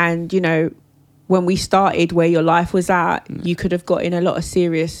way, and you know, when we started where your life was at, you could have got in a lot of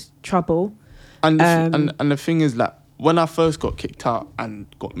serious trouble. And the thing is, like, when I first got kicked out and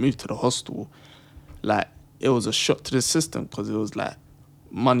got moved to the hostel, like, it was a shock to the system, because it was like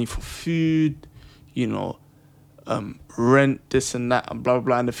money for food, you know, rent, this and that, and blah, blah,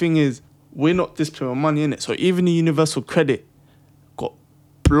 blah. And the thing is, we're not disciplined with money, innit? So even the universal credit got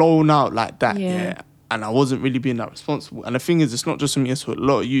blown out like that, and I wasn't really being that responsible. And the thing is, it's not just for me, it's for a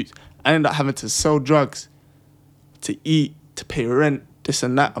lot of youth. I ended up having to sell drugs to eat, to pay rent, this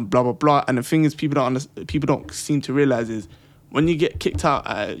and that, and blah, blah, blah. And the thing is, people don't seem to realise is, when you get kicked out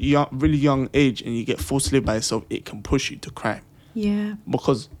at a really young age and you get forced to live by yourself, it can push you to crime. Yeah.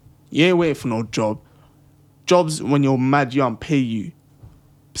 Because you ain't waiting for no job. Jobs, when you're mad young, pay you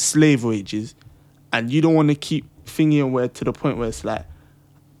slave wages, and you don't want to keep thinking where to the point where it's like,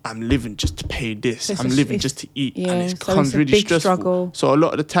 I'm living just to pay this. I'm living just to eat. Yeah, and it so becomes it's a really big stressful. struggle. So a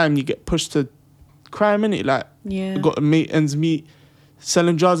lot of the time you get pushed to crime, innit? Like, I got to make ends meet.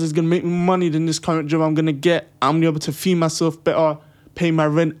 Selling drugs is going to make me more money than this current job I'm going to get. I'm going to be able to feed myself better, pay my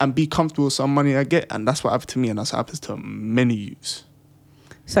rent, and be comfortable with some money I get. And that's what happened to me, and that's what happens to many youths.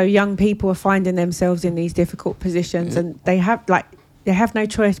 So young people are finding themselves in these difficult positions, and they have no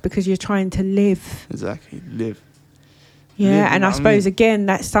choice because you're trying to live. Exactly, live. Yeah, and I suppose, again,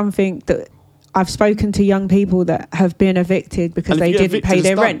 that's something that I've spoken to young people that have been evicted because they didn't pay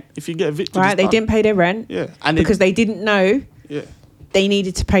their rent. If you get evicted, right, they didn't pay their rent. Yeah, and because they didn't know. Yeah. They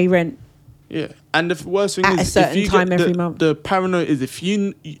needed to pay rent. Yeah, and the worst thing is at a certain time every month. The paranoia is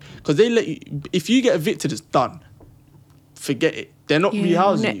because they let you. If you get evicted, it's done. Forget it. They're not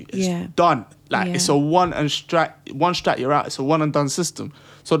rehousing you. It's done. Like it's a one strike. You're out. It's a one and done system.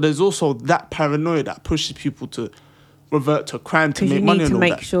 So there's also that paranoia that pushes people to revert to crime to make money and all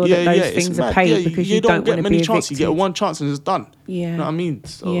that. Because you need to make sure that those things are paid because you don't want to be evicted. You get one chance and it's done. Yeah. You know what I mean?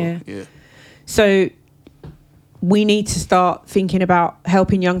 So, yeah. So we need to start thinking about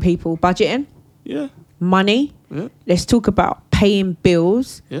helping young people budgeting. Yeah. Money. Yeah. Let's talk about paying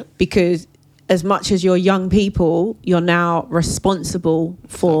bills. Yeah. Because as much as you're young people, you're now responsible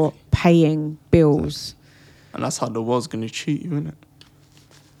for paying bills. And that's how the world's going to treat you, isn't it?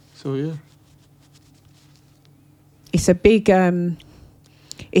 So, yeah. It's a big big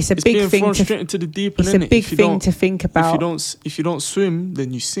thing to straight into the deep end. It's a big thing to think about. If you don't swim,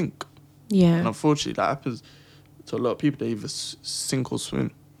 then you sink. Yeah. And unfortunately, that happens to a lot of people. They either sink or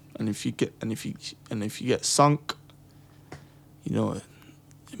swim. And if you get sunk, you know,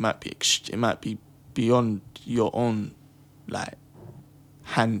 it might be beyond your own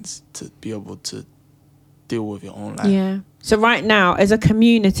hands to be able to deal with your own life. Yeah. So right now, as a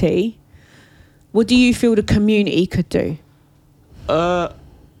community, what do you feel the community could do? I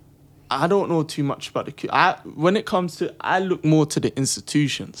I don't know too much about when it comes to, I look more to the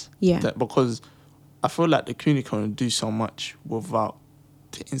institutions. Yeah. Because I feel like the community can do so much without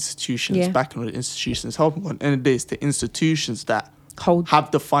the institutions, backing the institutions helping. At the end of the day, it's the institutions that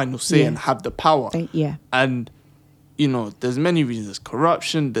have the final say and have the power. And, you know, there's many reasons. There's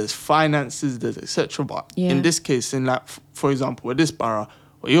corruption, there's finances, there's etc. But in this case, in like, for example, with this borough,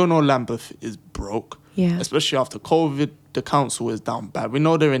 well, you know Lambeth is broke. Yeah. Especially after COVID, the council is down bad. We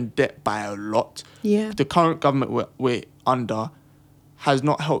know they're in debt by a lot. Yeah. The current government we're under has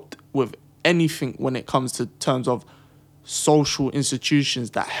not helped with anything when it comes to terms of social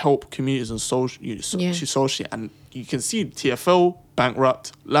institutions that help communities and socially. And you can see TFL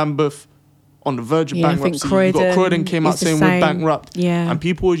bankrupt, Lambeth on the verge of bankruptcy. You got Croydon came out saying we're bankrupt. Yeah. And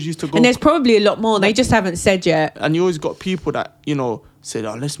people always used to go. And there's probably a lot more. They just haven't said yet. And you always got people that, you know, said,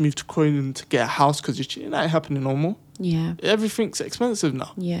 oh, let's move to Croydon to get a house because it ain't happening no more. Yeah. Everything's expensive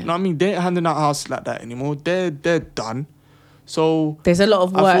now. Yeah. You know what I mean? They ain't handing out houses like that anymore. They're done. So there's a lot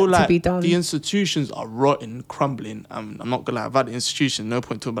of I feel work like to be done. The institutions are rotten, crumbling. I'm not going to lie about the institutions. No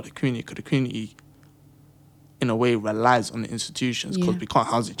point talking about the community because the community, in a way, relies on the institutions because we can't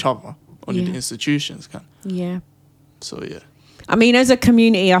house each other. Only the institutions can. Yeah. So, yeah. I mean, as a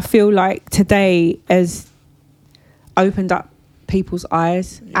community, I feel like today has opened up people's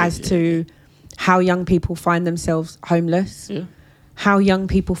eyes as to how young people find themselves homeless, how young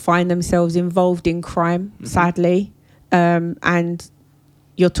people find themselves involved in crime, sadly. And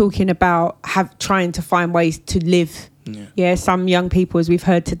you're talking about trying to find ways to live. Yeah, some young people, as we've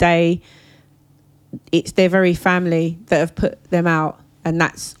heard today, it's their very family that have put them out, and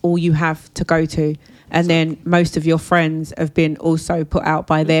that's all you have to go to. And then most of your friends have been also put out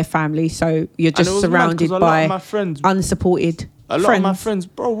by their family, so you're just surrounded by unsupported A lot friends. of my friends,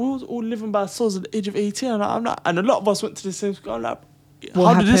 bro, we was all living by ourselves at the age of 18. And a lot of us went to the same school. I'm like,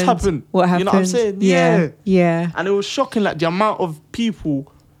 how did this happen? What happened? You know what I'm saying? Yeah. And it was shocking, like the amount of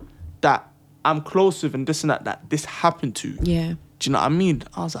people that I'm close with and this and that this happened to. Yeah. Do you know what I mean?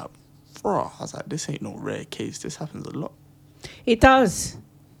 I was like, this ain't no rare case. This happens a lot. It does.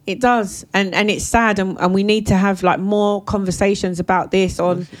 And it's sad. And we need to have like more conversations about this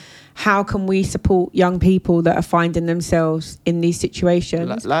on how can we support young people that are finding themselves in these situations.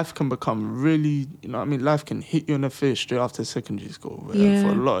 Like, life can become really, you know what I mean? Life can hit you in the face straight after secondary school. For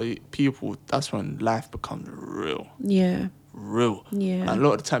a lot of people, that's when life becomes real. Yeah. Real. Yeah. And a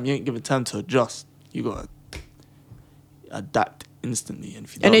lot of the time, you ain't given time to adjust. You got to adapt instantly. And,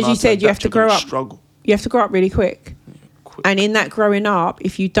 if you don't as you said, you have to grow up. Struggle. You have to grow up really quick. And in that growing up,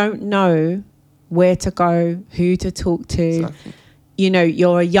 if you don't know where to go, who to talk to, you know,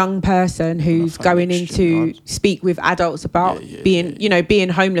 you're a young person who's going in to speak with adults about being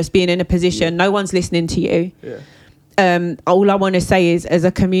homeless, being in a position, no one's listening to you. All I want to say is, as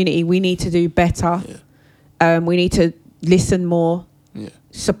a community, we need to do better. We need to listen more,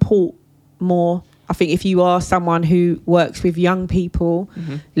 support more. I think if you are someone who works with young people,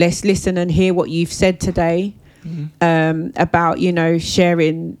 let's listen and hear what you've said today. About, you know,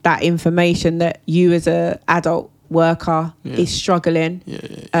 sharing that information that you as a adult worker is struggling.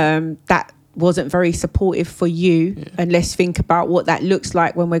 That wasn't very supportive for you. And let's think about what that looks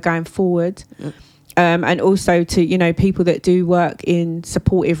like when we're going forward. And also to, you know, people that do work in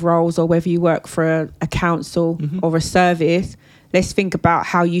supportive roles, or whether you work for a council or a service, let's think about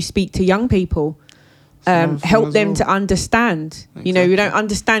how you speak to young people. Help them to understand. You know, you don't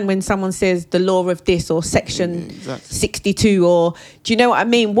understand when someone says the law of this or section 62, or do you know what I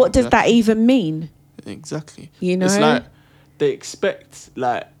mean? What does that even mean? Exactly. You know, it's like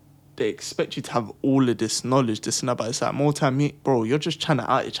they expect you to have all of this knowledge, this and that, but it's like more time, bro, you're just trying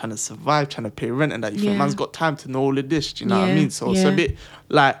to survive, trying to pay rent, and that you think man's got time to know all of this. Do you know what I mean? So it's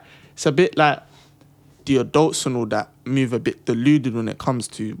a bit like the adults and all that move a bit deluded when it comes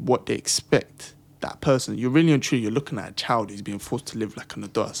to what they expect. That person, you're really and truly, you're looking at a child who's being forced to live like an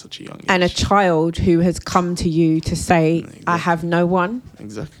adult at such a young age. And a child who has come to you to say, I have no one.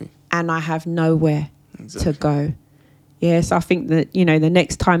 And I have nowhere to go. Yes, I think that, you know, the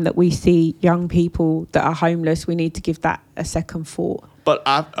next time that we see young people that are homeless, we need to give that a second thought. But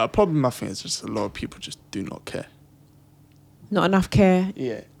a problem, I think, is just a lot of people just do not care. Not enough care.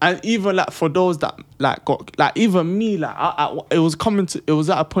 Yeah. And even like for those that like got, like even me, like it was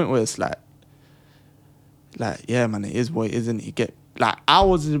at a point where it's like, yeah, man, it is what it is, and you get, like, I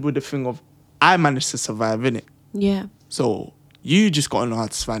was with the thing of, I managed to survive, innit? Yeah. So, you just got to know how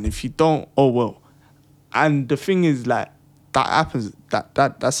to survive. If you don't, oh well. And the thing is, like, that happens,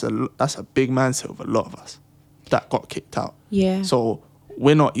 that's a big mindset of a lot of us that got kicked out. Yeah. So,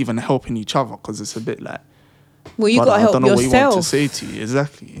 we're not even helping each other, because it's a bit like, Well, you brother, got to help I don't know yourself. what you want to say to you.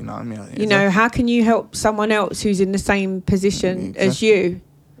 Exactly. You know what I mean? You know, how can you help someone else who's in the same position as you?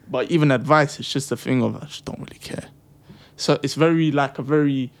 But even advice, it's just a thing of I just don't really care. So it's very like a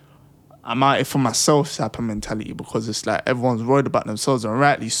very I'm out it for myself type of mentality, because it's like everyone's worried about themselves, and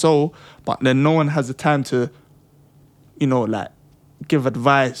rightly so, but then no one has the time to, you know, like give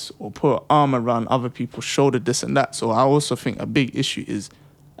advice or put an arm around other people's shoulder, this and that. So I also think a big issue is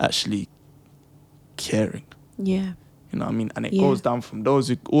actually caring. Yeah. You know what I mean? And it goes down from those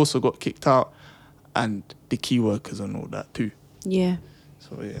who also got kicked out and the key workers and all that too. Yeah.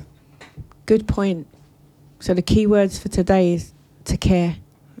 So yeah. Good point. So the key words for today is to care.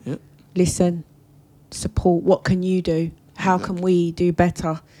 Yep. Listen, support. What can you do? How can we do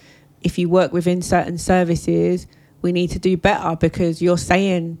better? If you work within certain services, we need to do better, because you're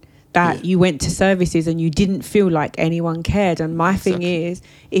saying that you went to services and you didn't feel like anyone cared. And my thing is,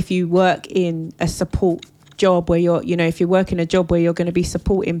 if you work in a support job where you're, you know, if you work in a job where you're going to be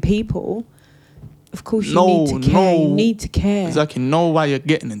supporting people, of course you need to care. You need to care. Exactly. Know why you're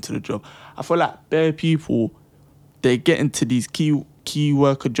getting into the job. I feel like bare people, they get into these key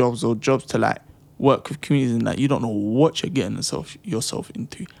worker jobs or jobs to like work with communities, and that you don't know what you're getting yourself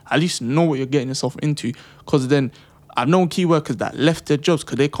into. At least know what you're getting yourself into, because then I've known key workers that left their jobs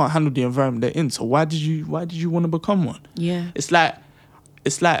because they can't handle the environment they're in. So why did you want to become one? Yeah. It's like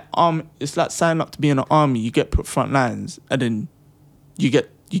signing up to be in an army. You get put front lines, and then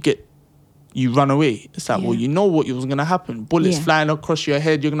you run away. It's like, well, you know what was going to happen. Bullets flying across your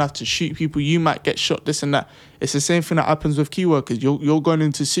head. You're going to have to shoot people. You might get shot, this and that. It's the same thing that happens with key workers. You're going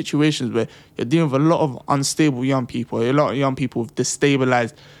into situations where you're dealing with a lot of unstable young people, a lot of young people with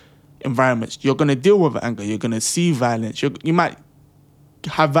destabilized environments. You're going to deal with anger. You're going to see violence. You might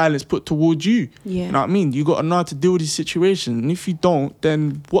have violence put towards you. Yeah. You know what I mean? You got to know how to deal with these situations. And if you don't,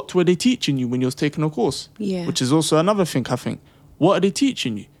 then what were they teaching you when you was taking a course? Yeah. Which is also another thing, I think. What are they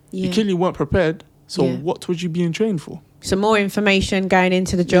teaching you? Yeah. You clearly weren't prepared. So what was you being trained for? Some more information going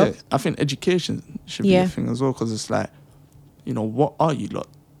into the job. Yeah, I think education should be a thing as well, because it's like, you know, what are you lot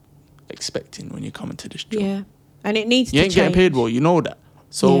expecting when you come into this job? Yeah. And it needs to You change. ain't getting paid well, you know that.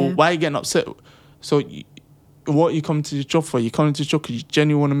 So why are you getting upset? So what are you coming to the job for? You coming to the job because you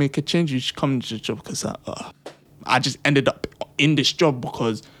genuinely want to make a change? You should come to the job because I just ended up in this job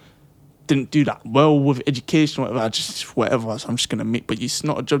because didn't do that well with education or whatever. So I'm just going to make, but it's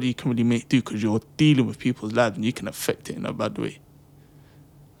not a job that you can really do because you're dealing with people's lives and you can affect it in a bad way.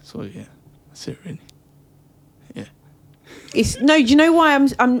 So yeah, that's it really. Yeah. Do you know why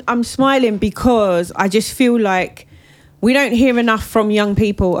I'm smiling? Because I just feel like we don't hear enough from young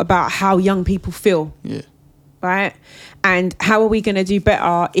people about how young people feel. Yeah. Right? And how are we going to do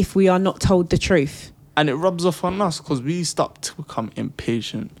better if we are not told the truth? And it rubs off on us because we start to become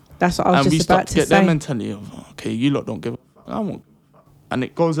impatient. That's what I was just about to say. And we start to get their mentality of, okay, you lot don't give a fuck, I won't. And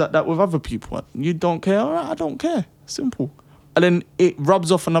it goes like that with other people. You don't care, all right, I don't care. Simple. And then it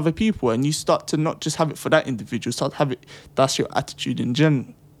rubs off on other people and you start to not just have it for that individual, start to have it, that's your attitude in general.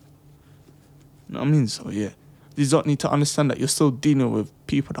 You know what I mean? So yeah. These don't need to understand that you're still dealing with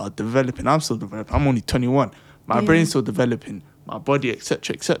people that are developing. I'm still developing. I'm only 21. My brain's still developing. My body,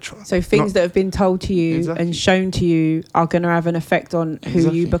 etc., etc. So things that have been told to you and shown to you are going to have an effect on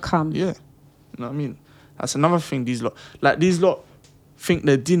who you become. Yeah. You know what I mean? That's another thing these lot think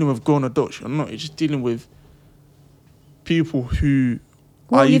they're dealing with grown adults. You're not. You're just dealing with people who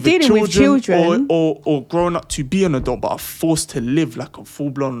are you're either dealing with children or grown up to be an adult but are forced to live like a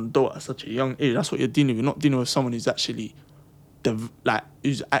full-blown adult at such a young age. That's what you're dealing with. You're not dealing with someone who's actually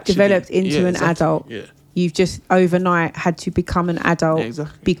developed into an adult. Yeah. You've just overnight had to become an adult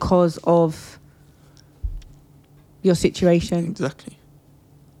because of your situation. Exactly.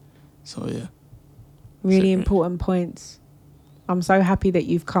 So yeah. Really important points. I'm so happy that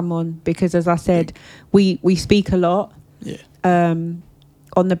you've come on because, as I said, we speak a lot. Yeah.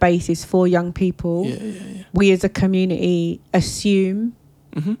 On the basis for young people. Yeah. We as a community assume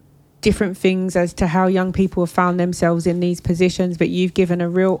different things as to how young people have found themselves in these positions, but you've given a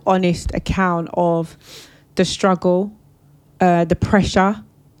real honest account of the struggle, the pressure,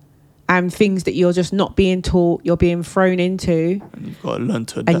 and things that you're just not being taught, you're being thrown into. And you've got to learn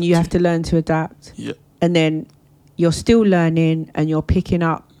to adapt. And you have to learn to adapt. Yeah. And then you're still learning and you're picking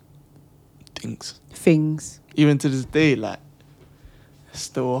up things. Even to this day, like, it's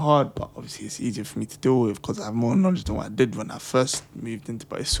still hard, but obviously it's easier for me to deal with because I have more knowledge than what I did when I first moved into.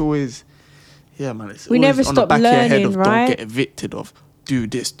 But it's always, it's we always never on stop the back learning, of your head of right? Don't get evicted, of do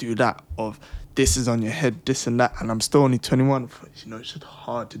this, do that, of this is on your head, this and that. And I'm still only 21. It's just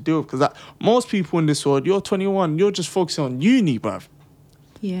hard to deal with because most people in this world, you're 21, you're just focusing on uni, bruv.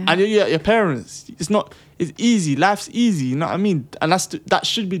 Yeah. And you're at your parents. It's easy. Life's easy. You know what I mean? And that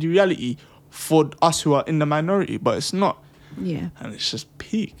should be the reality for us who are in the minority, but it's not. Yeah. And it's just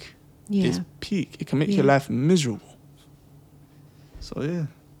peak. Yeah. It's peak. It can make your life miserable. So, yeah.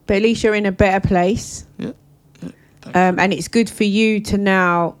 But at least you're in a better place. Yeah. And it's good for you to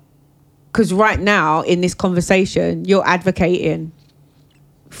now, because right now in this conversation, you're advocating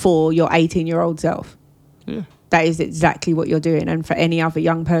for your 18-year-old self. Yeah. That is exactly what you're doing. And for any other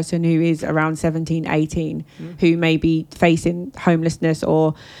young person who is around 17, 18, who may be facing homelessness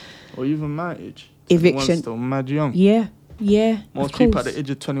or even my age. eviction. Still mad young. Yeah. Most people at the age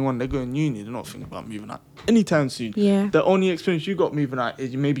of 21, they're going uni. They're not thinking about moving out anytime soon. Yeah. The only experience you got moving out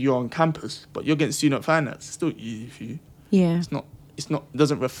is maybe you're on campus, but you're getting student finance. It's still easy for you. Yeah. It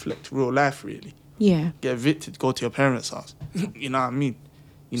doesn't reflect real life really. Yeah. Get evicted, go to your parents' house. You know what I mean?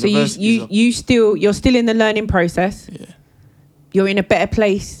 So you're still in the learning process. Yeah. You're in a better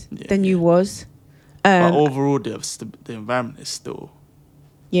place than you was. But overall, the environment is still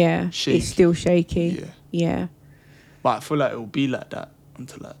shaky. It's still shaky. Yeah. But I feel like it will be like that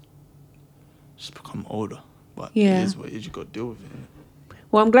until I just become older. But it is what it is. You got to deal with it. Innit?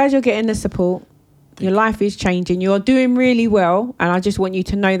 Well, I'm glad you're getting the support. Your life is changing. You're doing really well. And I just want you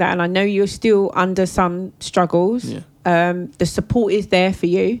to know that. And I know you're still under some struggles. Yeah. The support is there for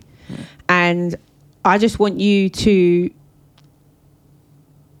you. Yeah. And I just want you to...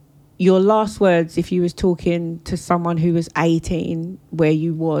 Your last words, if you was talking to someone who was 18, where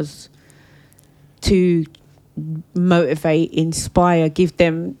you was, to motivate, inspire, give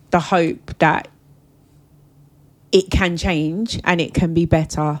them the hope that it can change and it can be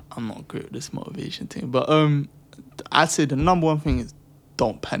better. I'm not great with this motivation thing, but I'd say the number one thing is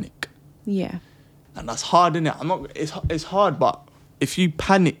don't panic. Yeah. And that's hard, innit? It's hard, but if you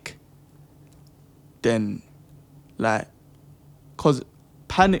panic, then because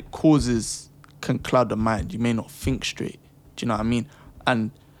panic can cloud the mind. You may not think straight. Do you know what I mean?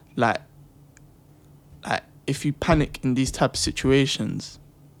 And if you panic in these type of situations,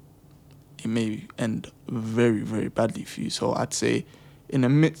 it may end very, very badly for you. So I'd say in the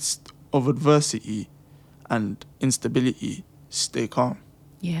midst of adversity and instability, stay calm.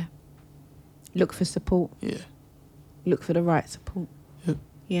 Yeah. Look for support. Yeah. Look for the right support. Yep.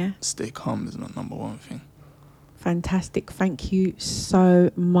 Yeah. Stay calm is my number one thing. Fantastic. Thank you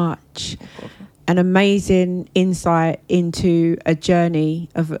so much. No problem. An amazing insight into a journey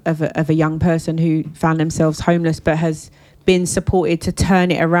of a young person who found themselves homeless but has been supported to turn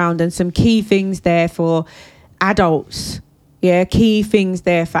it around, and some key things there for adults. Yeah, key things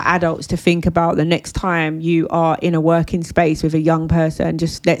there for adults to think about the next time you are in a working space with a young person.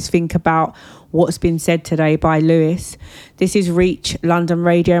 Just let's think about what's been said today by Lewis. This is Reach London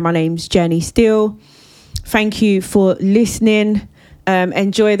Radio. My name's Jenni Steele. Thank you for listening.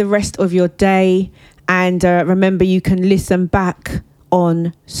 Enjoy the rest of your day. And remember, you can listen back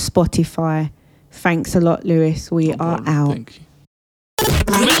on Spotify. Thanks a lot, Lewis. We are out. Thank you.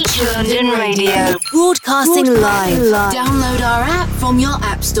 Reach London Radio. Broadcasting live. Download our app from your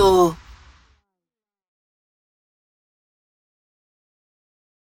app store.